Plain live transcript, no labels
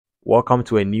Welcome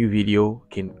to a new video.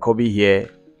 COBBY here.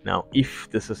 Now, if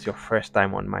this is your first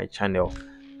time on my channel,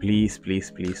 please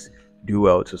do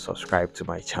well to subscribe to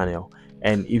my channel.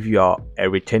 And if you are a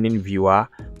returning viewer,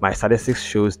 my statistics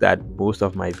shows that most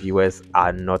of my viewers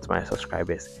are not my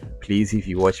subscribers. Please, if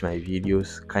you watch my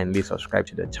videos, kindly subscribe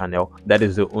to the channel. That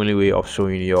is the only way of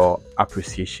showing your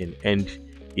appreciation. And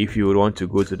if you would want to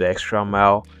go to the extra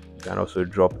mile, you can also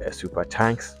drop a super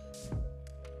thanks.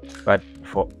 But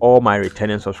for all my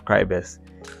returning subscribers,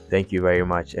 thank you very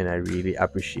much, and I really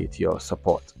appreciate your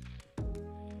support.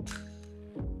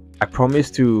 I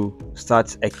promised to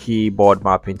start a keyboard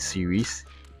mapping series,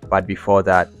 but before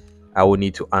that, I will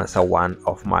need to answer one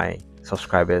of my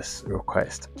subscribers'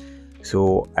 requests.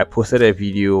 So I posted a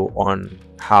video on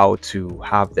how to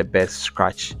have the best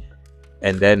scratch,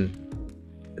 and then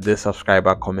the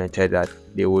subscriber commented that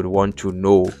they would want to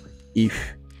know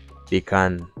if they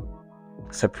can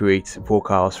separate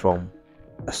vocals from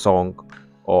a song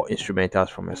or instrumentals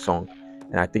from a song.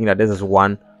 And I think that this is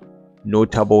one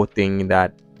notable thing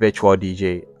that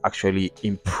VirtualDJ actually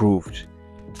improved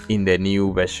in the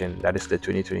new version, that is the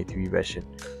 2023 version,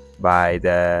 by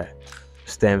the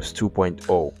stems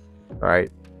 2.0.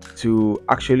 right? To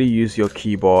actually use your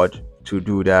keyboard to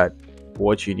do that,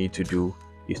 what you need to do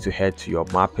is to head to your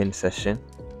mapping session.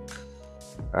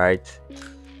 Right,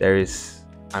 there is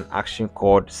an action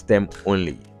called stem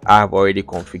only. I have already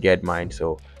configured mine,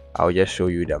 so I'll just show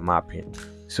you the mapping.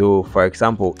 So for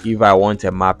example, if I want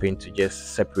a mapping to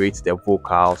just separate the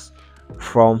vocals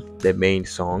from the main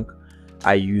song,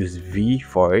 I use V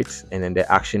for it, and then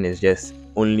the action is just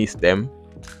only stem,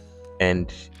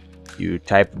 and you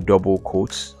type double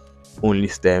quotes only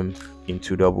stem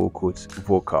into double quotes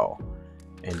vocal.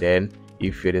 And then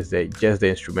if it is just the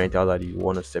instrumental that you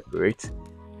want to separate,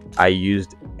 I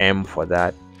used M for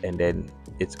that, and then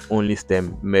it's only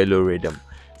stem mellow rhythm.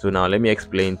 So now let me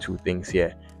explain two things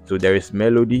here. So there is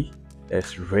melody,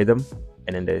 there's rhythm,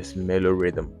 and then there's mellow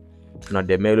rhythm. Now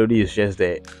the melody is just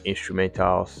the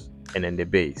instrumentals and then the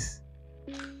bass,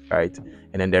 right?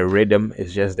 And then the rhythm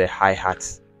is just the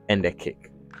hi-hats and the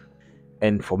kick.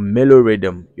 And for mellow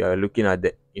rhythm, you are looking at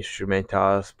the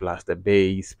instrumentals plus the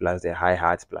bass plus the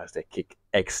hi-hats plus the kick,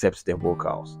 except the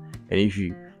vocals. And if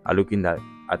you are looking at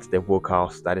the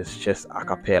vocals, that is just a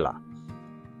cappella.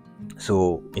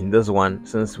 So in this one,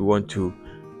 since we want to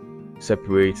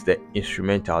separate the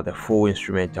instrumental, the full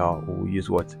instrumental, we'll use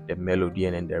what? The melody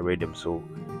and then the rhythm. So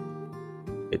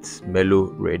it's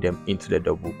mellow rhythm into the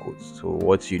double quotes. So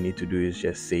what you need to do is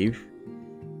just save,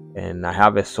 and I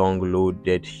have a song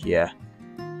loaded here,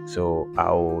 so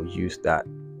I'll use that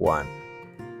one.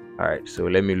 All right, so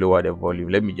let me lower the volume.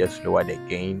 Let me just lower the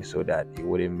gain so that it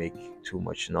wouldn't make too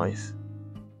much noise.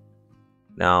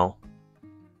 Now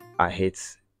I hit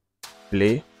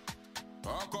play.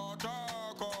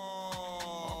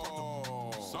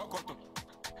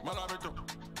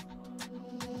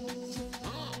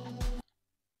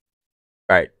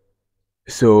 Right,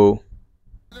 so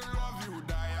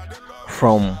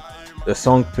from the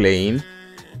song playing,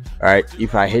 right,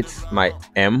 if I hit my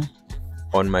M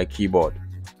on my keyboard,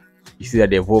 you see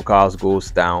that the vocals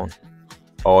goes down,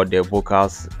 or the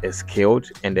vocals is killed,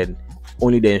 and then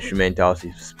only the instrumentals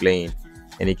is playing.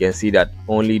 And you can see that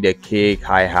only the kick,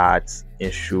 hi-hats,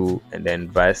 instru, and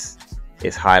then verse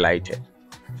is highlighted,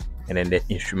 and then the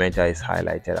instrumental is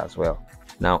highlighted as well.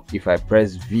 Now if I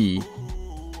press V,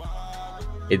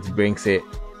 it brings it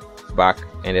back,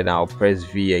 and then I'll press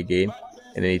V again,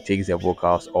 and then it takes the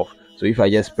vocals off. So if I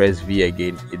just press V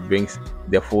again, it brings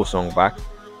the full song back,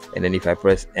 and then if I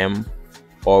press M,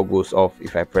 all goes off.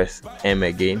 If I press M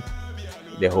again,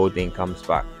 the whole thing comes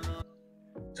back.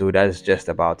 So that's just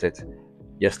about it.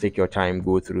 Just take your time,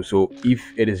 go through. So if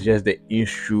it is just the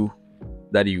instru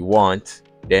that you want,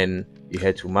 then you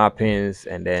head to mappings,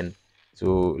 and then,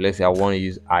 so let's say I want to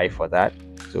use I for that,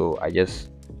 so I just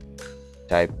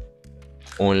type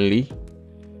only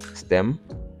stem,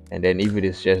 and then if it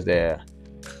is just the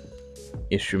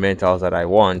instrumentals that I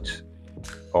want,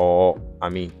 or I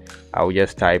will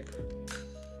just type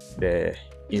the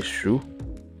instru,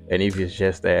 and if it's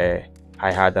just the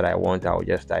hi-hat that I want, I will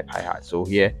just type hi-hat. So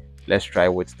here, let's try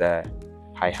with the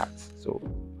hi-hats. So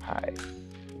hi-hats,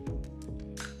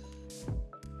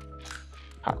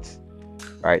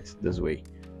 right, this way.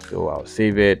 So I'll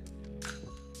save it,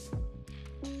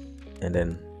 and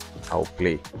then I'll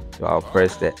play. So I'll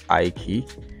press the I key,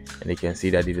 and you can see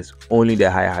that it is only the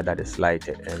hi-hat that is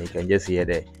lighted, and you can just hear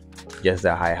just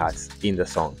the hi-hats in the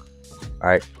song. All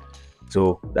right,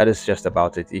 so that is just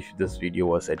about it. If this video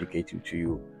was educative to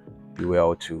you, do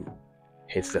well to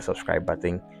hit the subscribe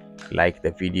button, like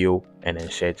the video, and then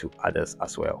share to others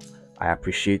as well. I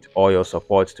appreciate all your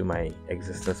support to my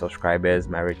existing subscribers,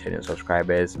 my returning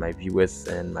subscribers, my viewers,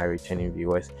 and my returning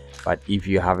viewers. But if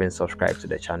you haven't subscribed to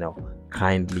the channel,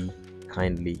 kindly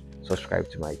subscribe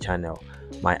to my channel.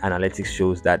 My analytics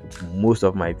shows that most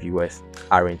of my viewers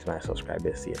aren't my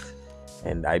subscribers yet,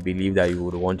 and I believe that you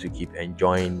would want to keep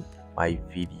enjoying my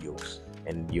videos,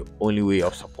 and the only way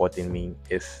of supporting me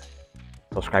is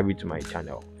subscribing to my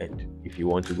channel. And if you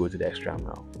want to go to the extra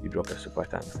mile, you drop a super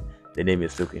thanks. The name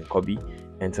is still COBBY.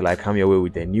 Until I come your way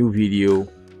with a new video,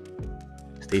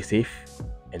 stay safe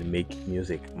and make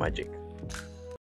music magic.